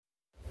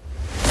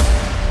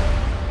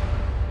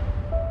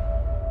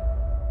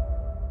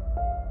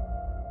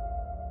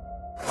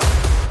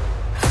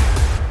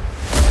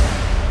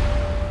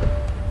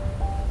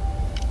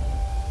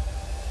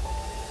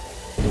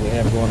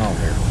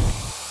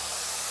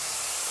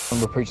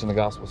We're preaching the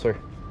gospel, sir.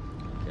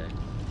 Okay.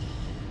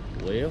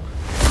 Well,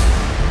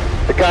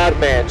 The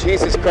God-man,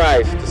 Jesus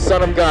Christ, the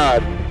Son of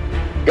God.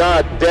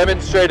 God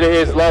demonstrated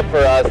his love for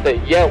us,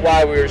 that yet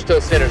while we were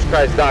still sinners,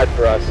 Christ died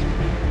for us.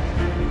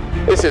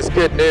 This is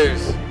good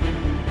news.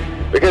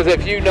 Because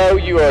if you know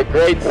you are a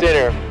great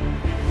sinner,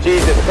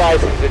 Jesus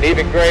Christ is an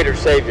even greater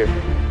Savior.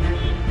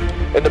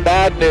 And the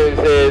bad news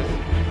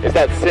is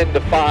that sin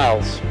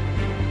defiles.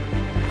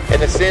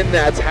 And the sin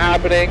that's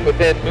happening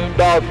within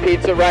Moondog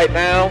Pizza right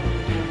now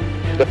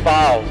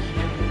defiles.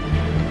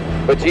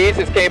 But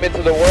Jesus came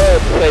into the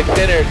world to save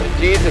sinners, and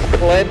Jesus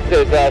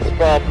cleanses us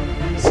from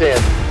sin.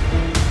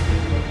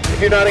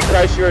 If you're not in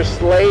Christ, you're a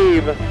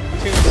slave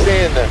to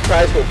sin.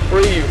 Christ will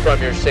free you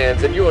from your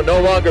sins, and you will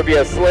no longer be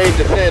a slave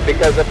to sin,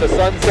 because if the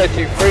Son sets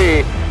you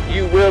free,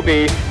 you will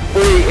be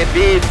free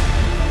indeed.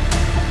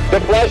 The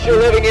flesh you're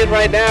living in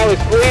right now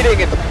is fleeting.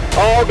 It's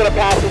all going to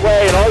pass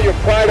away, and all your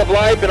pride of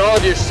life and all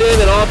of your sin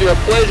and all of your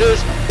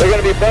pleasures, they're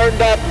going to be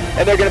burned up,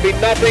 and they're going to be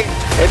nothing.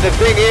 And the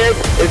thing is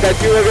that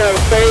you are going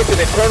to face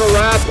an eternal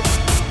wrath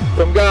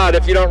from God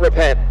if you don't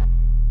repent.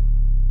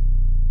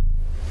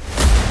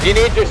 You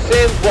need your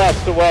sins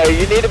washed away.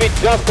 You need to be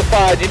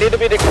justified. You need to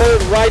be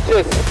declared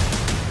righteous.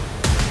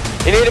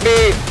 You need to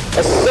be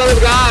a son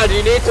of God.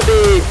 You need to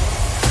be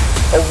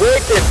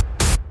awakened